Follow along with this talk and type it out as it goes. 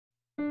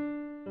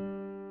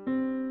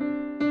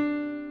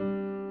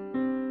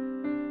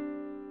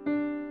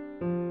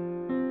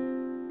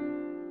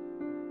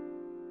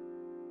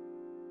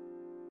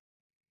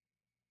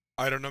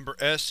Item Number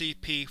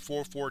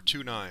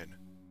SCP-4429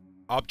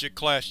 Object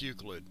Class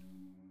Euclid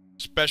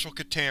Special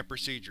Containment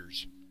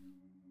Procedures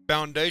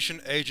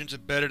Foundation agents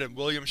embedded in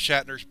William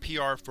Shatner's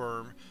PR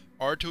firm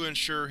are to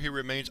ensure he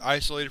remains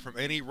isolated from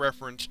any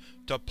reference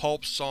to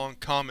Pulp's song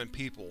Common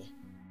People.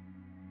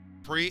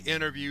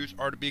 Pre-interviews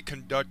are to be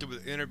conducted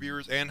with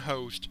interviewers and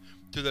host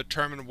to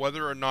determine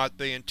whether or not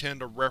they intend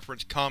to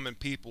reference Common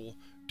People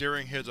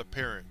during his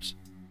appearance.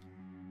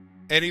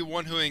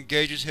 Anyone who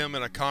engages him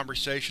in a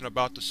conversation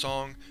about the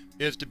song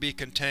is to be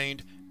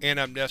contained and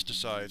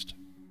amnesticized.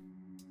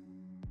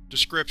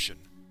 Description: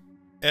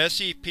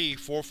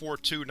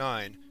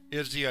 SCP-4429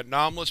 is the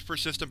anomalous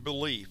persistent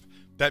belief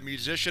that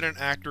musician and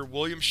actor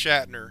William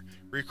Shatner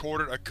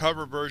recorded a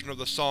cover version of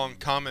the song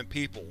Common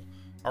People,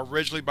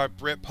 originally by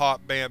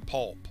Britpop band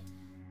Pulp.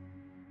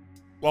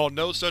 While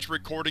no such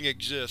recording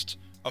exists,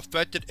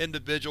 affected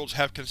individuals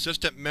have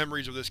consistent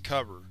memories of this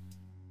cover.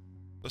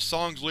 The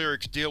song's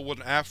lyrics deal with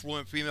an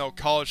affluent female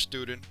college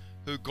student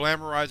who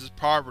glamorizes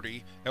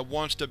poverty and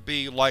wants to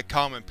be like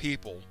common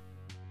people.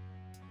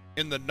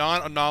 In the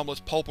non-anomalous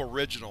Pulp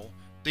original,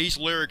 these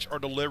lyrics are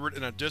delivered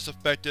in a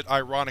disaffected,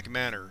 ironic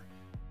manner,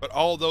 but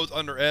all those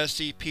under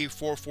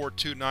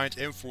SCP-4429's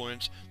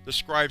influence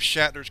describe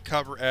Shatner's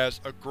cover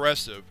as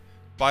aggressive,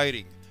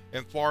 biting,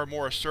 and far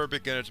more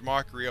acerbic in its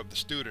mockery of the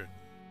student.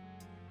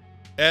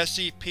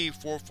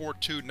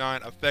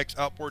 SCP-4429 affects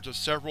upwards of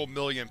several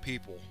million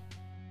people.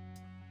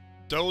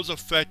 Those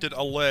affected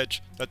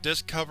allege that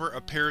this cover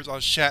appears on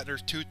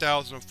Shatner's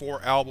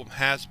 2004 album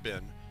Has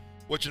Been,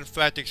 which in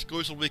fact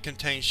exclusively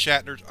contains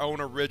Shatner's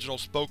own original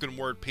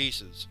spoken-word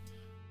pieces.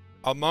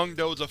 Among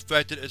those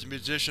affected is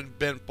musician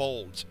Ben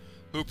Folds,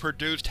 who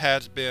produced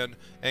Has Been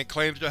and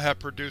claims to have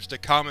produced the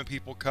Common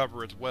People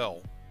cover as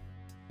well.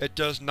 It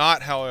does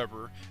not,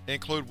 however,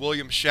 include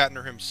William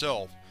Shatner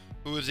himself,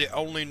 who is the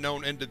only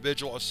known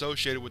individual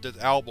associated with this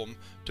album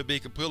to be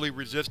completely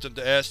resistant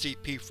to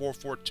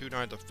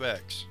SCP-4429's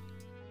effects.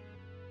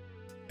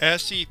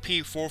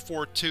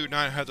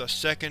 SCP-4429 has a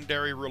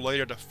secondary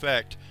related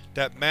effect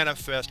that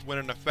manifests when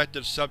an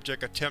affected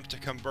subject attempts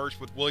to converse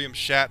with William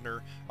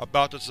Shatner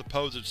about the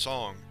supposed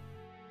song.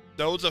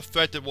 Those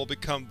affected will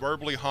become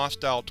verbally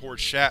hostile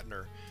towards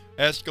Shatner,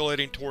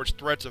 escalating towards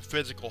threats of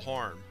physical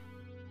harm.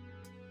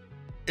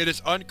 It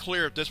is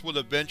unclear if this would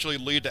eventually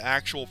lead to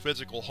actual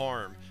physical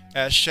harm,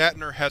 as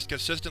Shatner has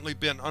consistently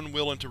been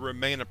unwilling to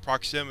remain in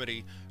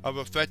proximity of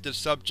affected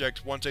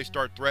subjects once they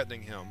start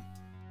threatening him.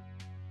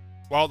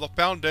 While the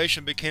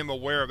Foundation became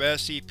aware of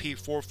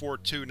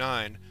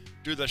SCP-4429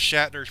 due to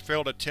Shatner's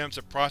failed attempts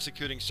at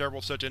prosecuting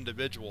several such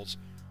individuals,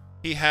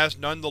 he has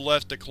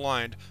nonetheless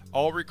declined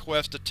all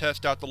requests to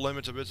test out the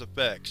limits of his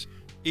effects,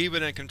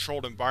 even in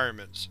controlled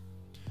environments.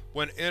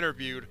 When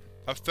interviewed,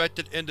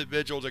 affected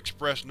individuals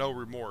express no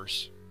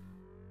remorse.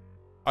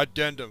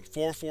 Addendum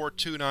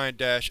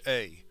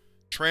 4429-A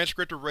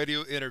Transcript of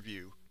Radio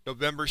Interview,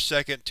 November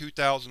 2,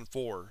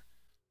 2004.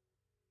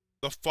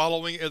 The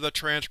following is a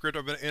transcript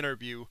of an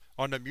interview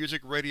on the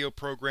music radio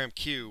program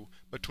Q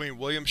between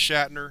William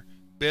Shatner,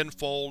 Ben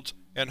Folds,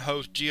 and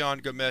host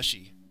Gian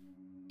Ghomeshi.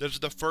 This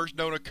is the first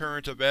known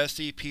occurrence of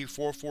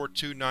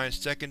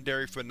SCP-4429's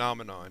secondary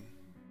phenomenon.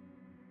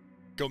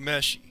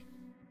 Ghomeshi: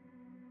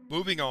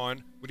 Moving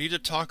on, we need to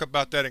talk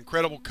about that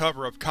incredible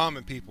cover of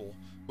Common People,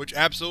 which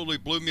absolutely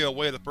blew me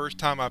away the first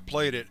time I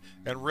played it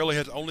and really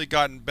has only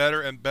gotten better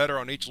and better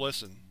on each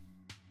listen.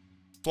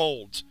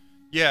 Folds: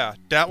 Yeah,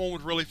 that one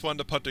was really fun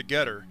to put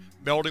together,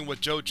 melding with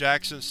Joe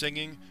Jackson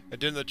singing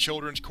and then the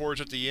children's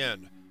chorus at the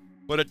end.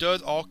 But it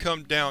does all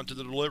come down to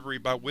the delivery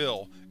by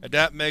Will, and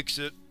that makes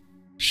it…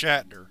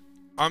 Shatner: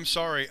 I'm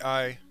sorry,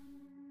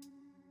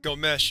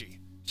 Ghomeshi: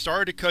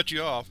 Sorry to cut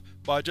you off,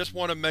 but I just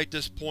want to make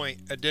this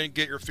point and then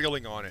get your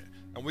feeling on it,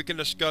 and we can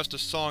discuss the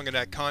song in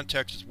that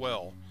context as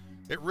well.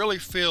 It really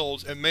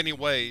feels, in many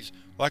ways,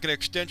 like an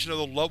extension of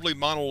the lovely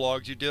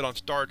monologues you did on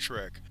Star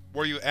Trek,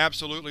 where you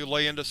absolutely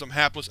lay into some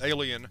hapless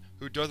alien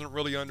who doesn't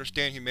really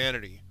understand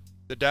humanity.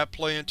 Did that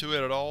play into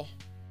it at all?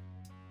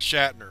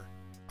 Shatner: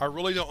 I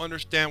really don't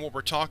understand what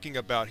we're talking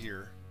about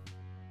here.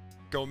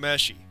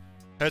 Ghomeshi: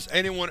 Has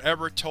anyone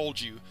ever told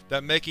you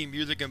that making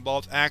music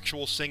involves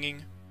actual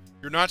singing?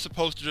 You're not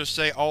supposed to just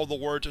say all the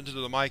words into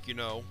the mic, you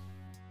know.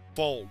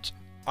 Folds: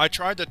 I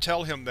tried to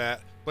tell him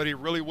that, but he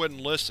really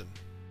wouldn't listen.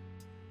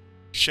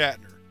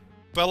 Shatner: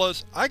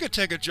 Fellas, I could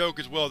take a joke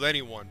as well as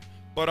anyone,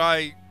 but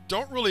I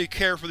don't really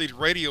care for these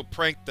radio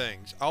prank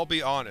things, I'll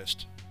be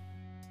honest.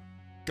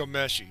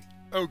 Ghomeshi: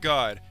 Oh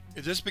god,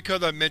 is this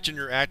because I mentioned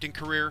your acting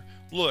career?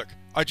 Look,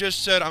 I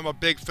just said I'm a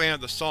big fan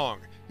of the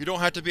song. You don't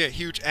have to be a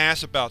huge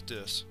ass about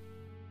this.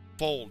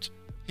 Folds: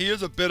 He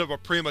is a bit of a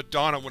prima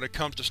donna when it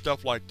comes to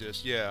stuff like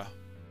this, yeah.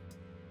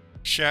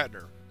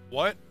 Shatner: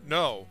 What?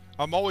 No.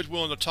 I'm always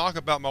willing to talk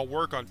about my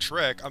work on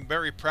Trek. I'm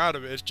very proud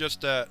of it, it's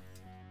just that…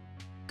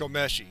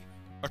 Ghomeshi: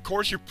 Of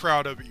course you're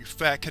proud of it, you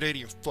fat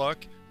Canadian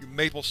fuck, you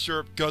maple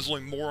syrup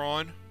guzzling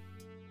moron.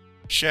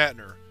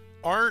 Shatner: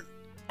 Aren't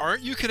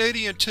you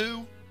Canadian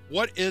too?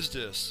 What is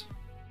this?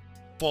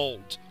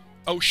 Folds: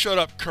 Oh shut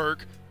up,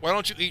 Kirk. Why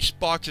don't you eat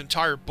Spock's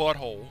entire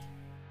butthole?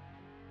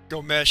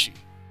 Gomeshi: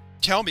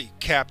 Tell me,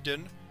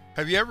 Captain,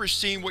 have you ever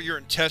seen what your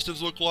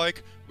intestines look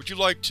like? Would you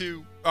like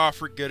to…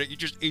 forget it, you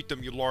just eat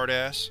them, you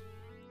lard-ass.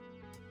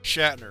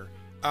 Shatner: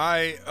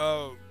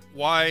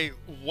 why,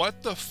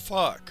 what the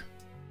fuck?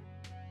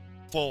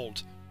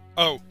 Folds: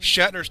 Oh,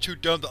 Shatner's too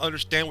dumb to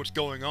understand what's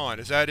going on,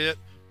 is that it?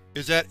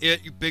 Is that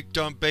it, you big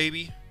dumb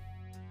baby?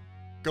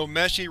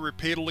 Gomeshi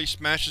repeatedly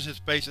smashes his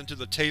face into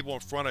the table in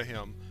front of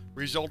him,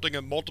 resulting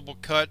in multiple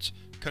cuts,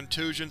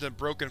 contusions, and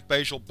broken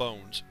facial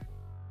bones.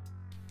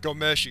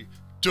 Gomeshi: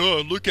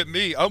 Duh, look at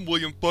me, I'm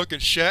William fucking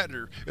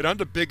Shatner, and I'm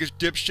the biggest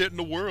dipshit in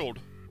the world.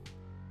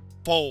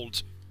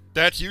 Folds: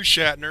 That's you,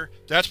 Shatner.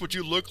 That's what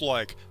you look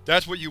like.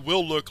 That's what you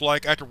will look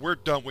like after we're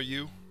done with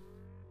you.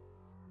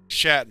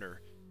 Shatner: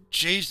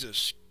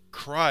 Jesus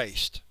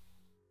Christ.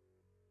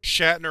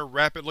 Shatner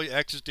rapidly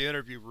exits the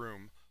interview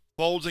room.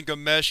 Folds and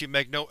Gomeshi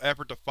make no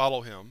effort to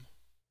follow him.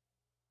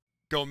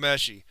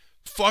 Gomeshi: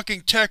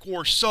 Fucking Tech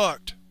War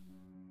sucked!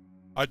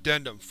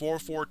 Addendum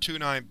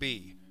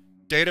 4429-B.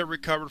 Data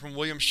recovered from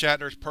William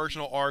Shatner's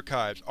personal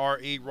archives,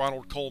 R.E.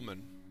 Ronald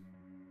Coleman.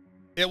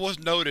 It was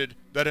noted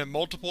that in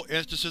multiple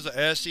instances of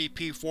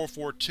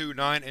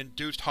SCP-4429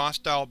 induced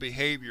hostile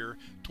behavior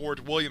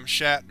towards William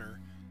Shatner,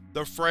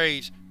 the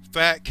phrase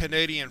 "fat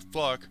Canadian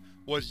fuck"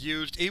 was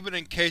used even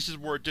in cases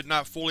where it did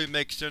not fully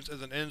make sense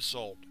as an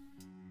insult,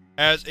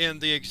 as in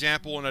the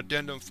example in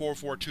Addendum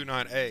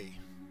 4429-A.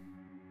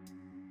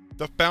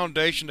 The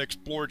Foundation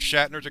explored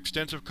Shatner's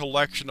extensive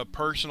collection of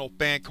personal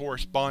fan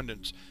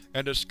correspondence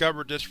and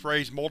discovered this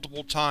phrase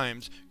multiple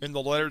times in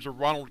the letters of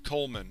Ronald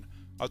Coleman,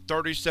 a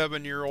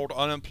 37-year-old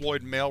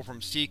unemployed male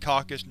from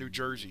Secaucus, New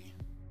Jersey.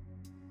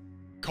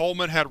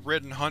 Coleman had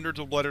written hundreds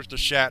of letters to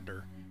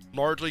Shatner,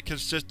 largely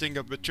consisting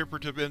of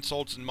vituperative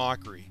insults and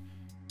mockery,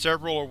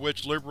 several of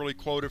which liberally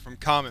quoted from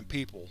common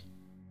people.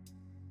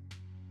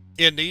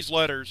 In these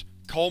letters,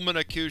 Coleman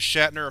accused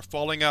Shatner of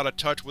falling out of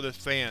touch with his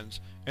fans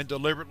and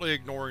deliberately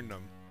ignoring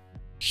them.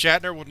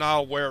 Shatner was not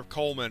aware of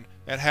Coleman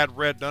and had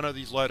read none of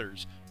these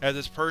letters, as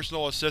his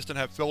personal assistant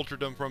had filtered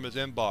them from his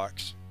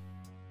inbox.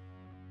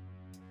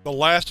 The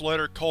last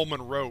letter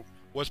Coleman wrote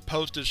was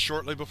posted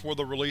shortly before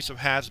the release of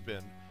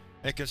Has-Been,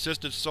 and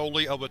consisted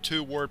solely of a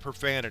two-word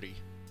profanity.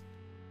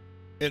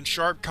 In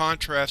sharp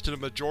contrast to the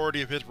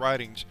majority of his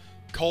writings,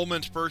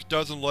 Coleman's first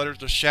dozen letters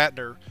to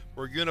Shatner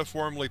were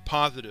uniformly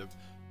positive,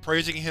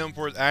 praising him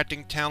for his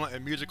acting talent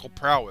and musical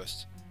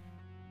prowess.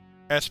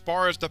 As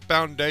far as the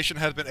Foundation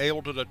has been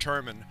able to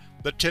determine,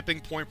 the tipping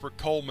point for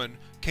Coleman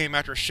came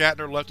after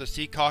Shatner left the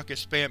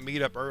Secaucus fan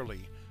meetup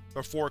early,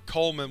 before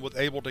Coleman was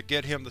able to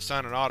get him to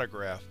sign an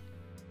autograph.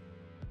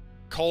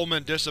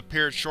 Coleman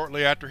disappeared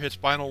shortly after his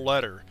final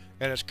letter,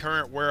 and his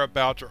current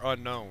whereabouts are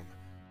unknown.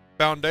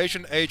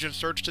 Foundation agents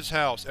searched his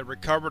house and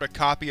recovered a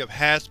copy of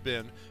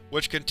Has-Been,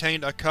 which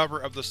contained a cover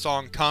of the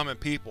song Common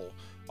People,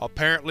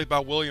 apparently by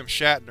William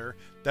Shatner,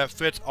 that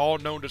fits all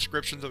known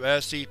descriptions of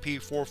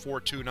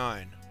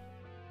SCP-4429.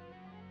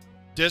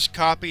 This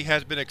copy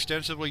has been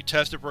extensively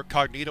tested for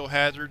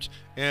cognitohazards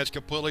and is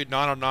completely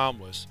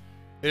non-anomalous.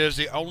 It is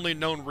the only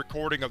known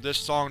recording of this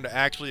song to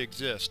actually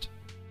exist.